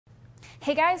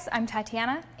Hey guys, I'm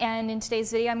Tatiana, and in today's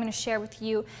video I'm going to share with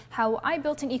you how I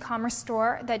built an e-commerce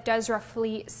store that does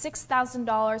roughly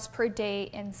 $6,000 per day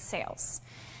in sales.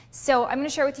 So I'm going to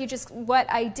share with you just what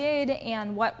I did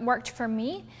and what worked for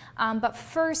me, but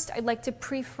first I'd like to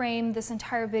pre-frame this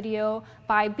entire video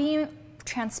by being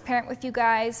transparent with you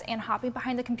guys and hopping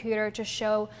behind the computer to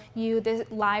show you the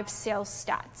live sales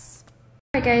stats.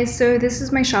 Hi guys, so this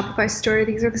is my Shopify store.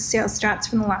 These are the sales stats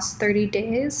from the last 30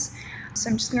 days. So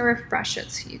I'm just going to refresh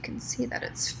it so you can see that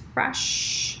it's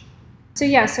fresh. So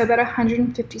yeah, so about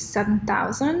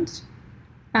 157,000.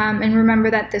 And remember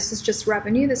that this is just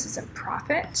revenue, this isn't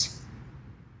profit.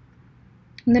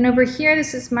 And then over here,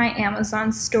 this is my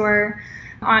Amazon store.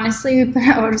 Honestly, we've been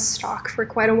out of stock for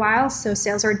quite a while, so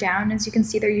sales are down. As you can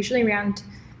see, they're usually around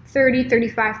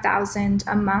 35,000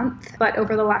 a month, but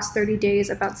over the last 30 days,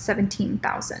 about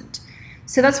 17,000.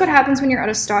 So that's what happens when you're out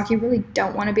of stock. You really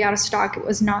don't want to be out of stock. It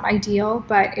was not ideal,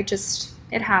 but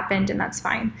it happened, and that's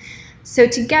fine. So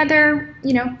together,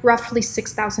 roughly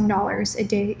 $6,000 a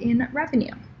day in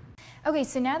revenue. Okay,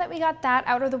 so now that we got that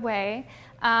out of the way,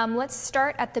 let's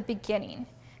start at the beginning.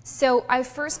 So I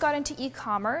first got into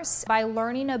e-commerce by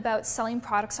learning about selling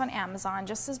products on Amazon,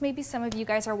 just as maybe some of you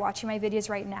guys are watching my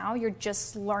videos right now, you're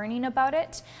just learning about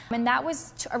it. And that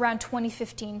was around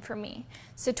 2015 for me.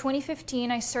 So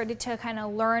 2015, I started to kind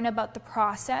of learn about the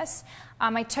process.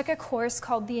 I took a course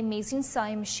called The Amazing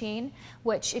Selling Machine,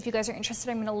 which if you guys are interested,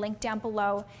 I'm going to link down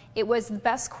below. It was the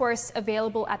best course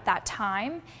available at that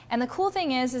time. And the cool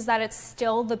thing is that it's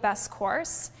still the best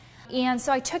course. And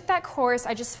so I took that course,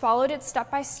 I just followed it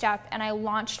step by step, and I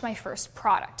launched my first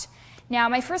product. Now,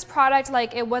 my first product,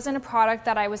 it wasn't a product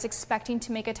that I was expecting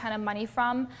to make a ton of money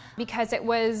from, because it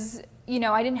was,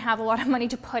 I didn't have a lot of money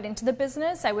to put into the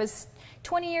business. I was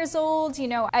 20 years old,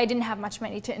 I didn't have much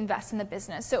money to invest in the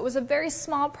business. So it was a very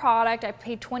small product. I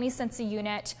paid 20 cents a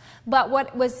unit. But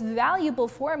what was valuable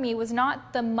for me was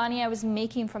not the money I was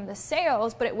making from the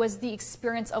sales, but it was the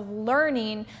experience of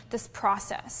learning this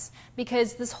process.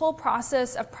 Because this whole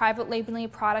process of private labeling a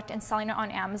product and selling it on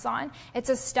Amazon, it's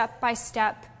a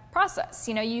step-by-step process.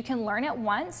 You can learn it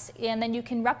once, and then you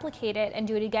can replicate it and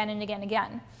do it again and again and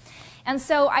again. And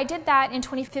so I did that in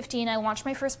 2015. I launched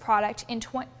my first product. In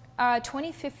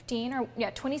 2016,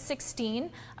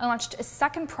 I launched a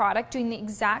second product doing the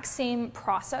exact same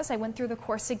process. I went through the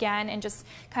course again and just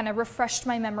kind of refreshed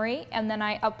my memory, and then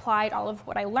I applied all of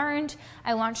what I learned.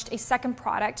 I launched a second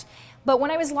product. But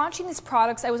when I was launching these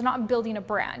products, I was not building a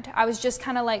brand. I was just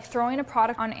kind of throwing a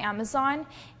product on Amazon,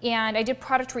 and I did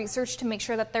product research to make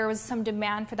sure that there was some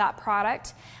demand for that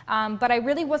product. But I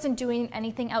really wasn't doing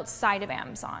anything outside of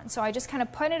Amazon. So I just kind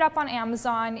of put it up on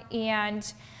Amazon,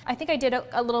 and I think I did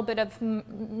a little bit of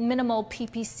minimal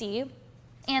PPC,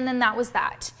 and then that was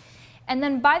that. And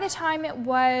then by the time it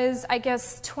was, I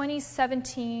guess,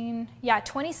 2017,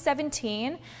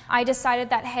 I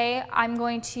decided that, hey, I'm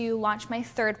going to launch my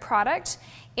third product,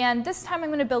 and this time I'm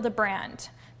going to build a brand,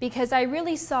 because I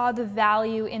really saw the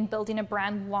value in building a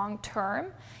brand long term.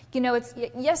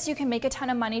 Yes, you can make a ton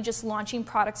of money just launching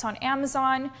products on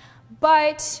Amazon,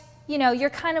 but you're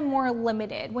kind of more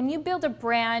limited. When you build a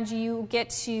brand, you get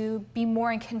to be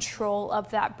more in control of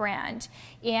that brand,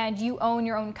 and you own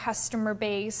your own customer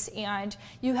base, and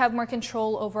you have more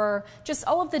control over just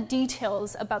all of the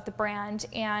details about the brand.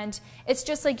 And it's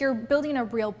just like you're building a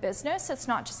real business. It's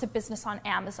not just a business on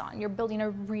Amazon. You're building a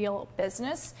real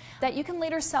business that you can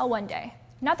later sell one day.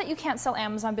 Not that you can't sell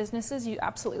Amazon businesses, you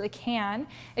absolutely can.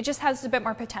 It just has a bit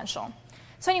more potential.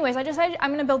 So anyways, I decided I'm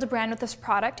going to build a brand with this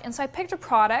product, and so I picked a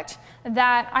product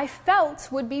that I felt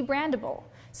would be brandable.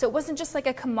 So it wasn't just like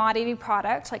a commodity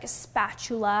product, like a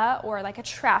spatula or like a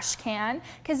trash can,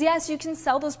 because yes, you can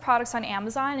sell those products on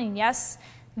Amazon, and yes,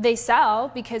 they sell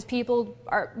because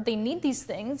they need these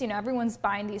things. Everyone's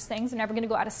buying these things. They're never going to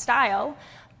go out of style.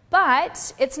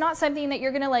 But it's not something that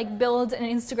you're going to build an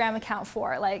Instagram account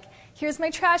for. Here's my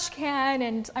trash can,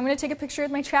 and I'm going to take a picture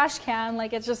with my trash can.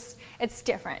 It's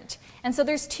different. And so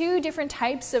there's two different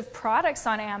types of products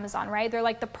on Amazon, right? They're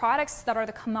the products that are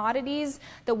the commodities,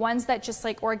 the ones that just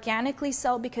organically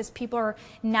sell because people are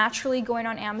naturally going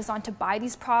on Amazon to buy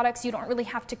these products. You don't really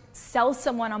have to sell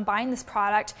someone on buying this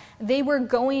product. They were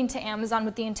going to Amazon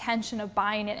with the intention of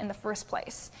buying it in the first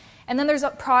place. And then there's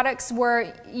products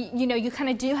where you kind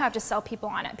of do have to sell people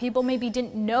on it. People maybe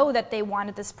didn't know that they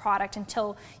wanted this product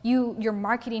until your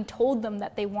marketing told them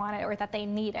that they want it or that they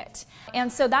need it.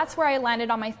 And so that's where I landed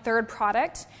on my third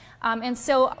product. And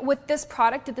so with this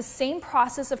product, did the same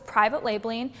process of private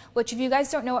labeling, which if you guys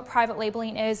don't know what private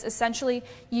labeling is, essentially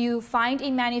you find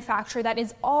a manufacturer that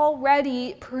is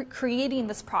already creating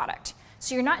this product.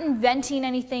 So you're not inventing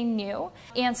anything new.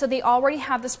 And so they already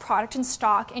have this product in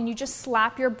stock, and you just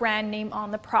slap your brand name on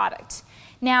the product.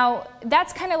 Now,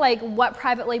 that's kind of like what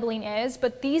private labeling is,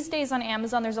 but these days on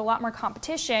Amazon, there's a lot more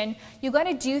competition. You got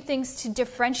to do things to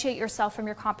differentiate yourself from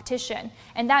your competition,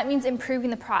 and that means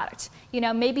improving the product. You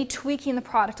know, maybe tweaking the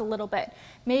product a little bit.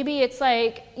 Maybe it's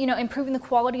like, you know, improving the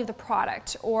quality of the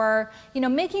product, or, you know,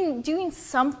 doing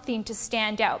something to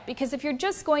stand out. Because if you're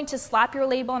just going to slap your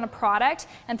label on a product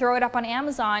and throw it up on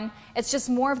Amazon, it's just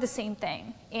more of the same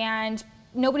thing. And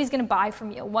nobody's going to buy from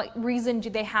you. What reason do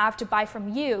they have to buy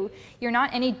from you? You're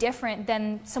not any different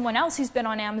than someone else who's been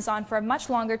on Amazon for a much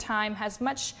longer time, has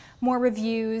much more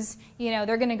reviews. You know,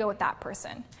 they're going to go with that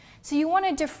person. So you want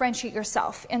to differentiate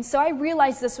yourself. And so I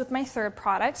realized this with my third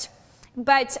product,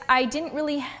 but I didn't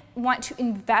really want to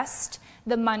invest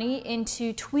the money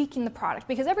into tweaking the product,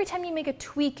 because every time you make a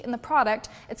tweak in the product,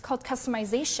 it's called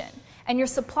customization, and your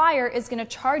supplier is going to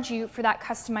charge you for that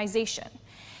customization.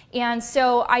 And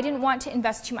so I didn't want to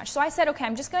invest too much. So I said, okay,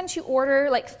 I'm just going to order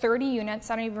like 30 units.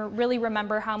 I don't even really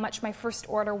remember how much my first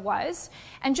order was,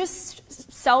 and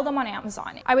just sell them on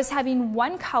Amazon. I was having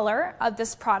one color of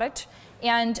this product,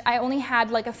 and I only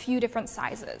had like a few different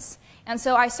sizes. And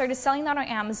so I started selling that on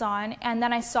Amazon, and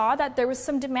then I saw that there was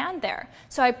some demand there.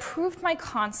 So I proved my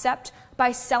concept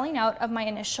by selling out of my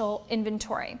initial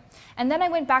inventory. And then I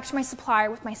went back to my supplier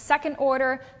with my second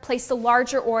order, placed a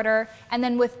larger order, and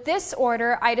then with this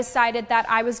order, I decided that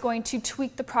I was going to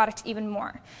tweak the product even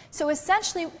more. So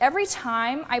essentially, every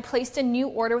time I placed a new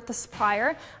order with the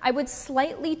supplier, I would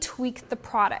slightly tweak the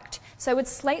product. So I would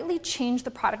slightly change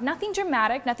the product. Nothing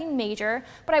dramatic, nothing major,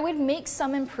 but I would make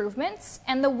some improvements.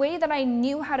 And the way that I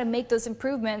knew how to make those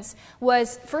improvements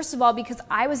was, first of all, because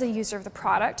I was a user of the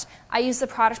product. I used the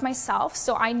product myself,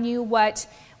 so I knew what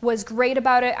was great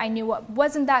about it, I knew what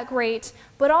wasn't that great,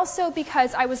 but also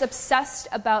because I was obsessed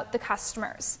about the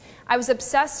customers. I was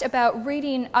obsessed about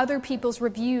reading other people's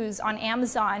reviews on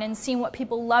Amazon and seeing what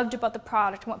people loved about the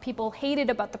product and what people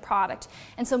hated about the product.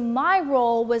 And so my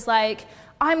role was like,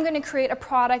 I'm going to create a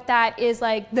product that is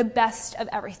like the best of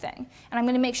everything, and I'm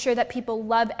going to make sure that people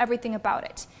love everything about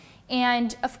it.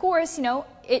 And of course, you know,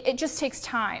 it just takes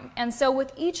time. And so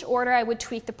with each order, I would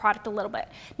tweak the product a little bit.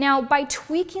 Now, by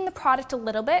tweaking the product a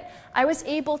little bit, I was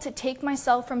able to take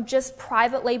myself from just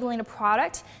private labeling a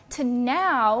product to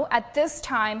now, at this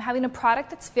time, having a product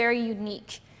that's very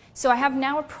unique. So I have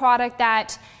now a product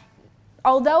that,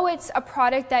 although it's a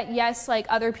product that, yes, like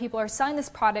other people are selling this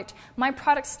product, my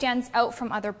product stands out from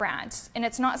other brands. And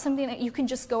it's not something that you can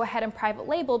just go ahead and private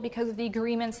label because of the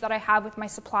agreements that I have with my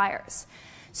suppliers.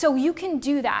 So you can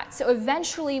do that. So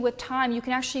eventually, with time, you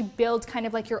can actually build kind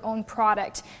of like your own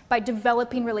product by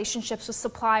developing relationships with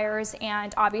suppliers.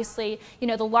 And obviously, you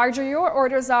know, the larger your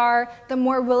orders are, the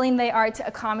more willing they are to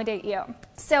accommodate you.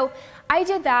 So I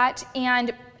did that,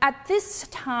 and at this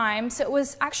time, so it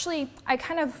was actually, I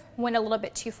kind of went a little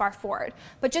bit too far forward.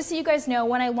 But just so you guys know,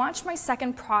 when I launched my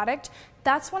second product,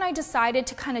 that's when I decided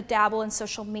to kind of dabble in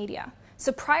social media.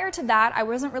 So prior to that, I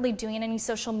wasn't really doing any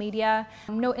social media,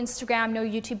 no Instagram, no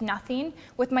YouTube, nothing.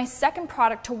 With my second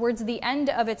product, towards the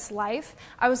end of its life,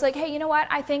 I was like, hey, you know what?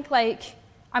 I think like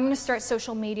I'm going to start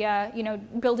social media, you know,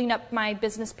 building up my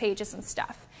business pages and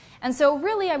stuff. And so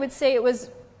really, I would say it was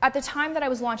at the time that I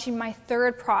was launching my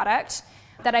third product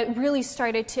that I really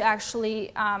started to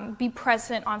actually be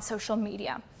present on social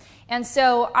media. And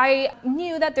so I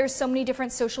knew that there's so many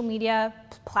different social media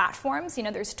platforms. You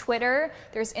know, there's Twitter,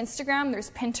 there's Instagram, there's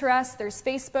Pinterest, there's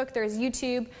Facebook, there's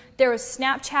YouTube, there was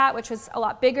Snapchat, which was a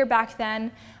lot bigger back then.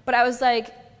 But I was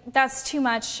like, that's too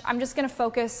much. I'm just going to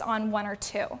focus on one or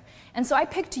two. And so I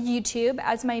picked YouTube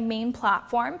as my main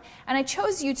platform, and I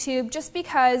chose YouTube just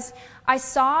because I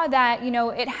saw that, you know,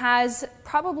 it has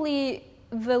probably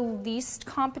the least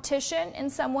competition in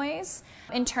some ways,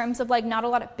 in terms of like not a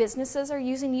lot of businesses are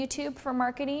using YouTube for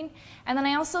marketing. And then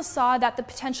I also saw that the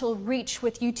potential reach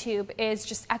with YouTube is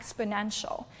just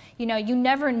exponential. You know, you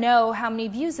never know how many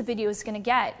views a video is going to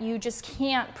get. You just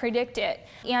can't predict it.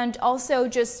 And also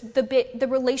just the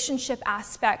relationship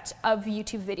aspect of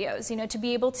YouTube videos, you know, to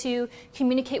be able to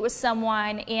communicate with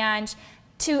someone and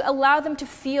to allow them to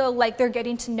feel like they're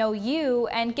getting to know you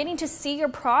and getting to see your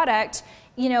product,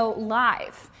 you know,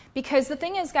 live. Because the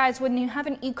thing is, guys, when you have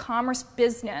an e-commerce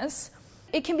business,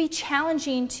 it can be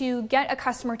challenging to get a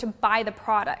customer to buy the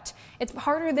product. It's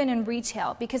harder than in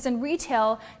retail, because in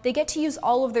retail, they get to use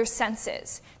all of their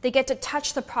senses. They get to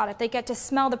touch the product, they get to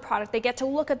smell the product, they get to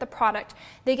look at the product,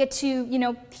 they get to, you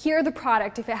know, hear the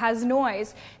product if it has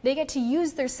noise. They get to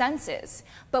use their senses.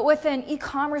 But with an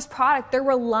e-commerce product, they're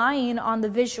relying on the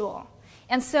visual.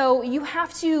 And so you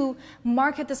have to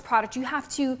market this product. You have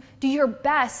to do your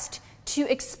best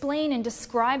to explain and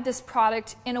describe this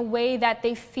product in a way that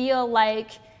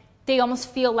they almost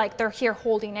feel like they're here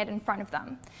holding it in front of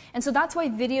them. And so that's why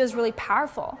video is really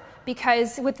powerful,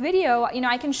 because with video,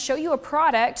 I can show you a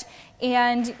product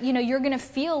and you're going to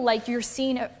feel like you're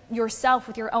seeing it yourself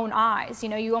with your own eyes.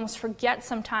 You almost forget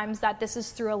sometimes that this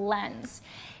is through a lens.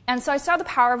 And so I saw the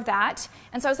power of that,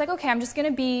 and so I was like, okay, I'm just going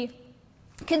to be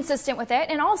consistent with it.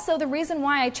 And also the reason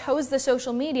why I chose the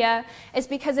social media is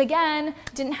because, again,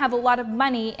 didn't have a lot of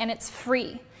money and it's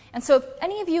free. And so if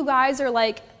any of you guys are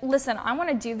like, listen, I want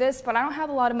to do this, but I don't have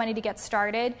a lot of money to get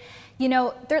started,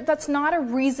 that's not a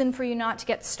reason for you not to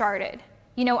get started.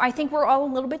 I think we're all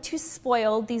a little bit too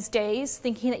spoiled these days,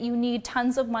 thinking that you need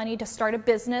tons of money to start a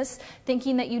business,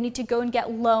 thinking that you need to go and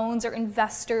get loans or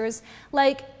investors.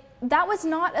 That was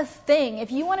not a thing.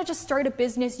 If you want to just start a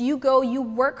business, you go, you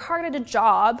work hard at a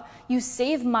job, you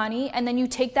save money, and then you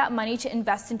take that money to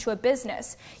invest into a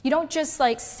business. You don't just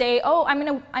say, oh,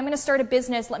 I'm gonna start a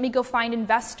business, let me go find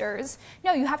investors.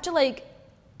 No, you have to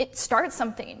start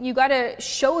something. You gotta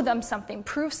show them something,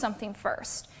 prove something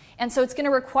first. And so it's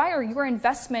gonna require your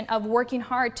investment of working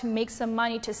hard to make some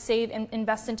money to save and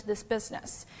invest into this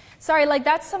business. Sorry,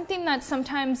 that's something that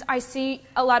sometimes I see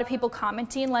a lot of people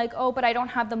commenting oh, but I don't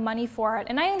have the money for it.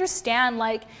 And I understand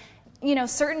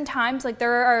certain times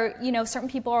there are, certain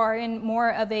people are in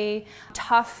more of a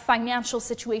tough financial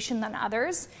situation than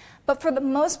others. But for the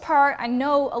most part, I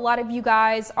know a lot of you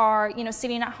guys are,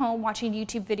 sitting at home watching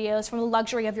YouTube videos from the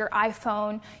luxury of your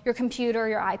iPhone, your computer,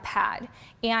 your iPad.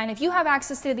 And if you have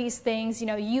access to these things,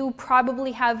 you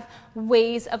probably have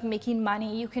ways of making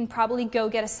money. You can probably go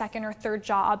get a second or third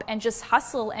job and just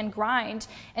hustle and grind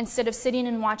instead of sitting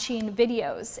and watching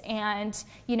videos and,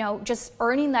 just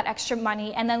earning that extra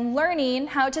money and then learning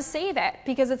how to save it.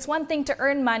 Because it's one thing to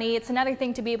earn money, it's another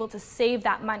thing to be able to save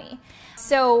that money.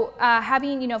 So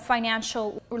having,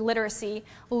 financial literacy,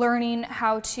 learning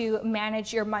how to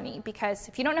manage your money, because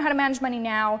if you don't know how to manage money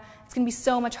now, it's going to be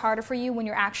so much harder for you when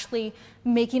you're actually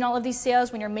making all of these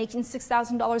sales. When you're making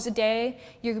 $6,000 a day,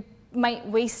 you might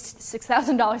waste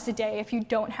 $6,000 a day if you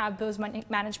don't have those money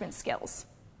management skills.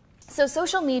 So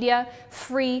social media,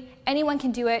 free, anyone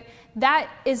can do it. That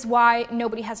is why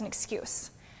nobody has an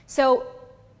excuse. So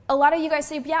a lot of you guys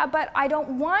say, yeah, but I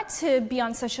don't want to be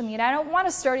on social media. I don't want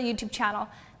to start a YouTube channel.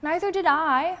 Neither did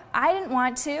I. I didn't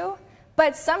want to.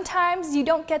 But sometimes you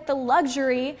don't get the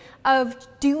luxury of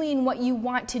doing what you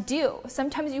want to do.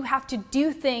 Sometimes you have to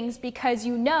do things because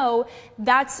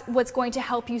that's what's going to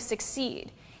help you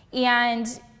succeed. And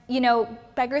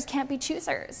beggars can't be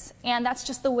choosers, and that's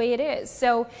just the way it is.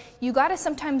 So you gotta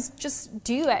sometimes just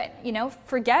do it,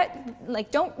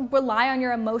 forget, don't rely on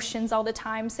your emotions all the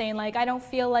time saying I don't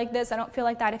feel like this, I don't feel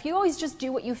like that. If you always just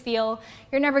do what you feel,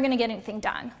 you're never gonna get anything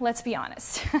done, let's be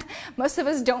honest. Most of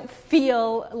us don't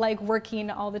feel like working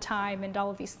all the time and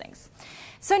all of these things.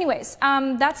 So anyways,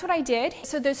 that's what I did.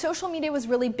 So the social media was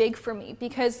really big for me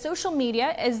because social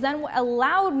media is then what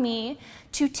allowed me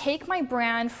to take my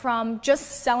brand from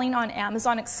just selling on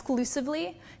Amazon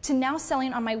exclusively to now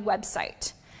selling on my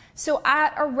website. So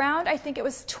at around, I think it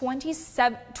was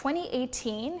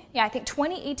 2018, yeah, I think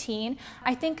 2018,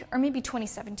 or maybe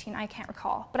 2017, I can't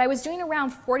recall, but I was doing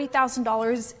around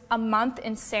 $40,000 a month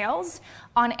in sales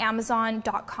on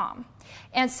Amazon.com.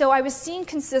 And so I was seeing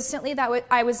consistently that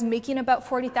I was making about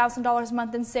 $40,000 a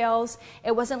month in sales.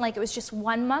 It wasn't like it was just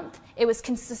 1 month, it was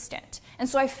consistent. And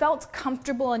so I felt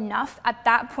comfortable enough at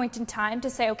that point in time to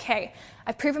say, okay,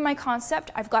 I've proven my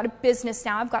concept, I've got a business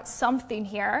now, I've got something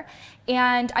here,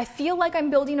 and I feel like I'm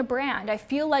building a brand. I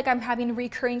feel like I'm having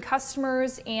recurring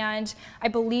customers, and I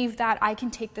believe that I can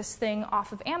take this thing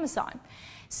off of Amazon.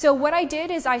 So what I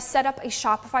did is I set up a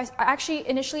Shopify, actually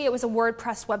initially it was a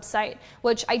WordPress website,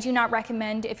 which I do not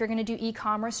recommend if you're gonna do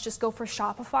e-commerce, just go for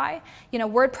Shopify.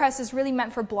 WordPress is really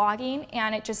meant for blogging,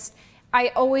 and I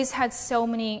always had so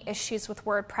many issues with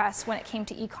WordPress when it came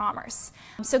to e-commerce.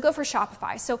 So go for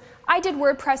Shopify. So I did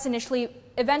WordPress initially,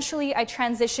 eventually I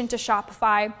transitioned to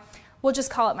Shopify. We'll just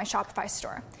call it my Shopify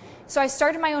store. So I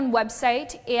started my own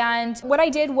website, and what I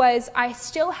did was I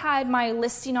still had my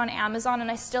listing on Amazon and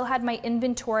I still had my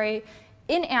inventory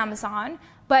in Amazon,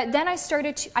 but then I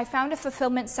found a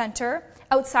fulfillment center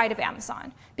outside of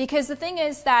Amazon. Because the thing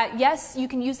is that, yes, you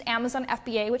can use Amazon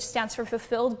FBA, which stands for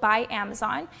Fulfilled by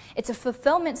Amazon. It's a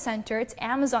fulfillment center, it's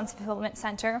Amazon's fulfillment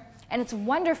center, and it's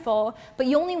wonderful, but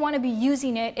you only want to be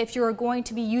using it if you're going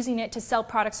to be using it to sell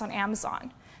products on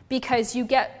Amazon. Because you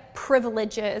get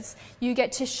privileges, you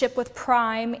get to ship with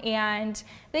Prime, and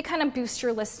they kind of boost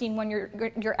your listing when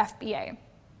you're FBA.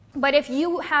 But if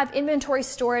you have inventory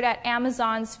stored at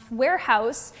Amazon's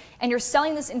warehouse and you're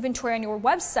selling this inventory on your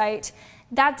website,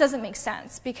 that doesn't make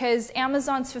sense because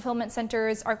Amazon's fulfillment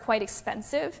centers are quite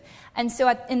expensive. And so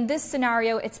in this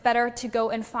scenario, it's better to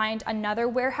go and find another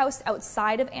warehouse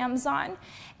outside of Amazon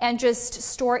and just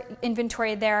store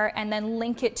inventory there and then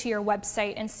link it to your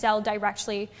website and sell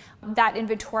directly that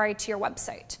inventory to your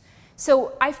website.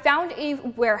 So I found a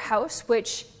warehouse,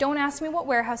 which don't ask me what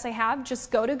warehouse I have,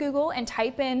 just go to Google and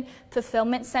type in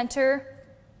fulfillment center,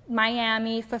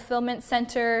 Miami, fulfillment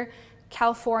center,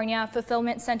 California,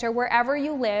 fulfillment center, wherever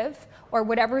you live or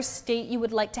whatever state you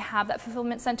would like to have that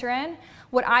fulfillment center in.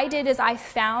 What I did is I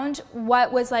found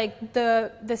what was like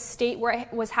the state where I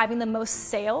was having the most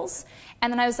sales.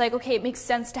 And then I was like, okay, it makes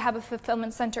sense to have a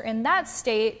fulfillment center in that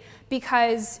state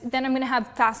because then I'm gonna have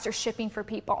faster shipping for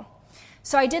people.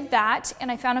 So I did that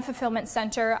and I found a fulfillment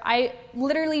center. I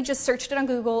literally just searched it on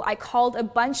Google. I called a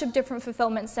bunch of different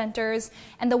fulfillment centers,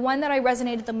 and the one that I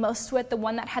resonated the most with, the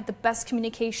one that had the best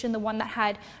communication, the one that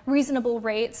had reasonable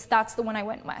rates, that's the one I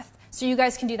went with. So you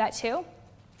guys can do that too.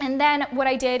 And then what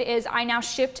I did is I now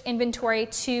shipped inventory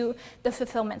to the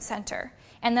fulfillment center.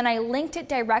 And then I linked it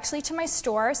directly to my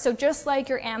store. So just like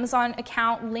your Amazon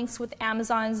account links with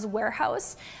Amazon's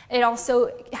warehouse, it also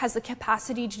has the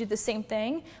capacity to do the same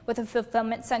thing with a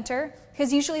fulfillment center,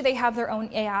 because usually they have their own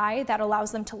AI that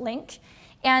allows them to link.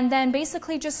 And then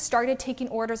basically just started taking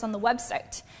orders on the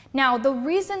website. Now, the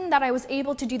reason that I was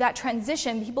able to do that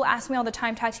transition, people ask me all the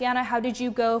time, Tatiana, how did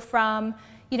you go from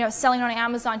selling on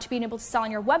Amazon to being able to sell on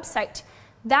your website?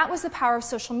 That was the power of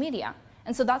social media.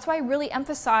 And so that's why I really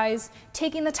emphasize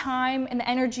taking the time and the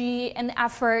energy and the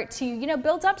effort to,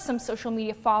 build up some social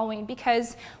media following.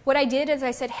 Because what I did is I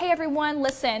said, hey everyone,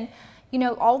 listen,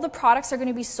 all the products are going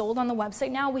to be sold on the website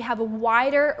now. We have a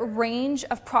wider range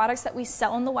of products that we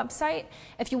sell on the website.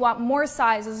 If you want more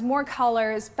sizes, more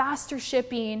colors, faster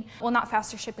shipping, well, not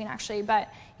faster shipping actually, but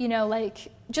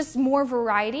just more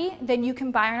variety, then you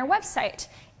can buy on our website.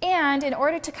 And in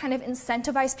order to kind of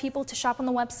incentivize people to shop on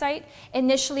the website,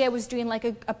 initially I was doing like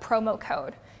a promo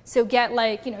code. So get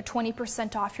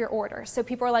 20% off your order. So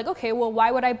people are like, okay, well, why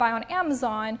would I buy on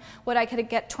Amazon when I could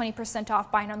get 20%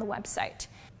 off buying on the website?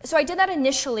 So I did that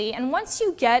initially, and once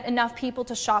you get enough people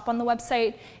to shop on the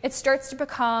website, it starts to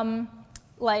become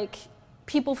like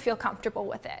people feel comfortable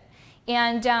with it.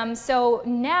 And so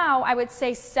now I would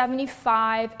say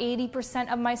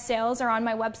 75–80% of my sales are on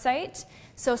my website.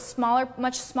 So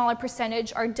much smaller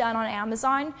percentage are done on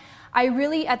Amazon. I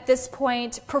really, at this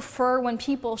point, prefer when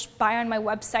people buy on my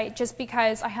website just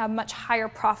because I have much higher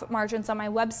profit margins on my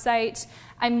website.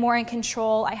 I'm more in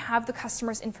control. I have the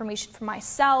customer's information for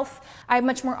myself. I have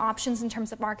much more options in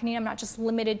terms of marketing. I'm not just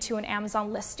limited to an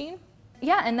Amazon listing.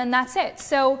 Yeah, and then that's it.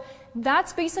 So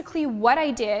that's basically what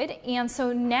I did. And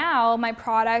so now my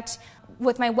product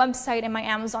with my website and my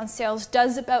Amazon sales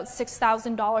does about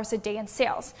 $6,000 a day in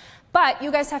sales. But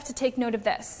you guys have to take note of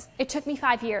this. It took me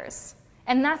 5 years.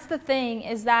 And that's the thing,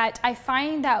 is that I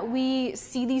find that we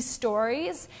see these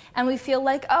stories and we feel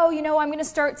like, oh, I'm going to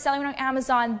start selling on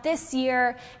Amazon this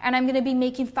year and I'm going to be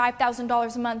making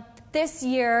 $5,000 a month this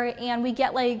year, and we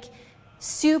get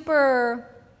super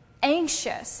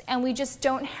anxious and we just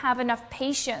don't have enough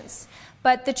patience.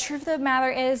 But the truth of the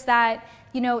matter is that,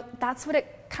 that's what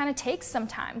it kind of takes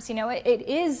sometimes. It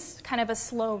is kind of a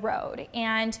slow road.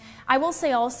 And I will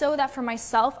say also that for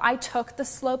myself, I took the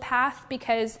slow path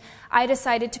because I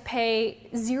decided to pay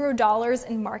 $0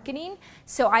 in marketing.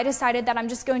 So I decided that I'm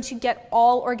just going to get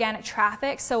all organic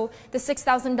traffic. So the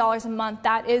 $6,000 a month,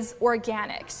 that is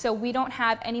organic. So we don't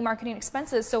have any marketing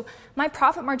expenses. So my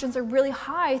profit margins are really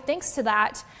high thanks to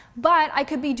that. But I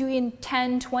could be doing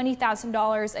 $10,000,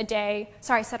 $20,000 a day.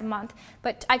 Sorry, I said a month.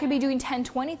 But I could be doing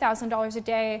 $10,000, $20,000 a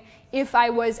day if I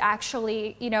was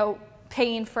actually,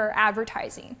 paying for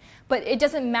advertising. But it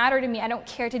doesn't matter to me. I don't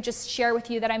care to just share with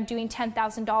you that I'm doing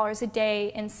 $10,000 a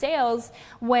day in sales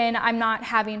when I'm not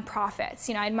having profits.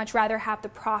 I'd much rather have the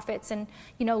profits and,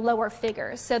 lower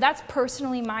figures. So that's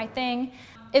personally my thing.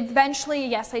 Eventually,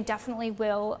 yes, I definitely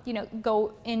will,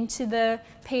 go into the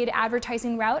paid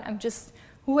advertising route. I'm just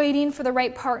waiting for the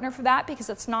right partner for that because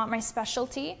it's not my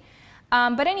specialty.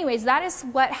 But anyways, that is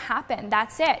what happened.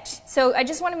 That's it. So I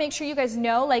just want to make sure you guys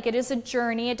know, it is a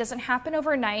journey. It doesn't happen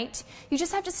overnight. You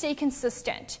just have to stay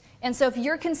consistent. And so if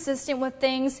you're consistent with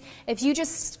things, if you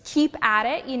just keep at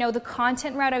it, the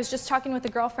content route, I was just talking with a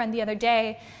girlfriend the other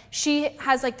day. She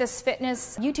has this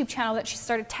fitness YouTube channel that she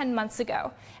started 10 months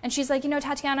ago. And she's like,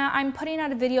 Tatiana, I'm putting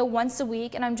out a video once a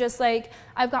week and I'm just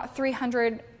I've got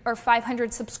 300 or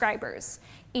 500 subscribers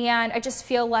and I just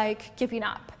feel like giving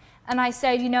up. And I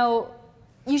said,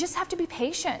 you just have to be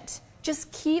patient.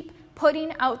 Just keep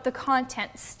putting out the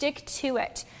content. Stick to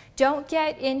it. Don't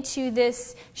get into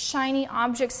this shiny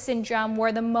object syndrome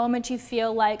where the moment you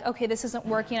feel like, okay, this isn't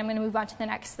working, I'm going to move on to the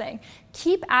next thing.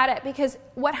 Keep at it, because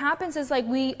what happens is like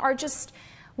we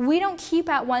don't keep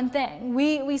at one thing.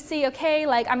 We see, okay,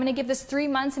 like I'm going to give this 3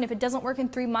 months, and if it doesn't work in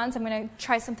 3 months, I'm going to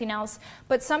try something else.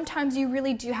 But sometimes you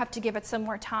really do have to give it some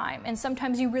more time, and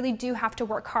sometimes you really do have to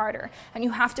work harder, and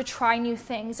you have to try new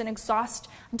things and exhaust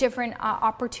different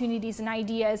opportunities and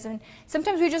ideas, and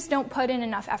sometimes we just don't put in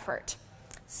enough effort.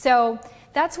 So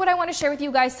that's what I want to share with you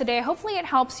guys today. Hopefully it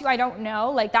helps you. I don't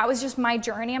know. Like, that was just my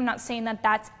journey. I'm not saying that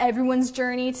that's everyone's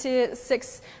journey to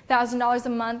 $6,000 a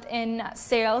month in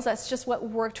sales. That's just what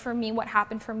worked for me, what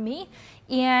happened for me.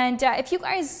 And if you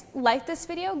guys like this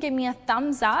video, give me a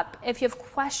thumbs up. If you have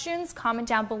questions, comment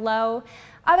down below.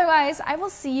 Otherwise, I will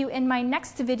see you in my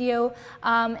next video,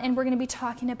 and we're going to be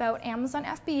talking about Amazon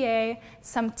FBA,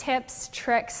 some tips,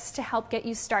 tricks to help get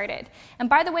you started. And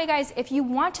by the way, guys, if you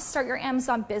want to start your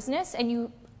Amazon business and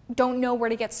you don't know where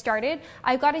to get started,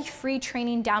 I've got a free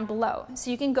training down below.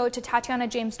 So you can go to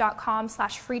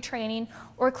tatianajames.com/free training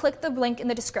or click the link in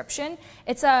the description.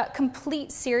 It's a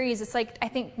complete series. It's like, I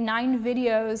think, 9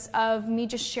 videos of me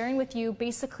just sharing with you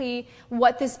basically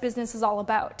what this business is all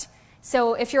about.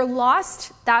 So if you're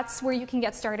lost, that's where you can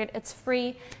get started. It's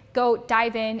free. Go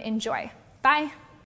dive in, enjoy. Bye.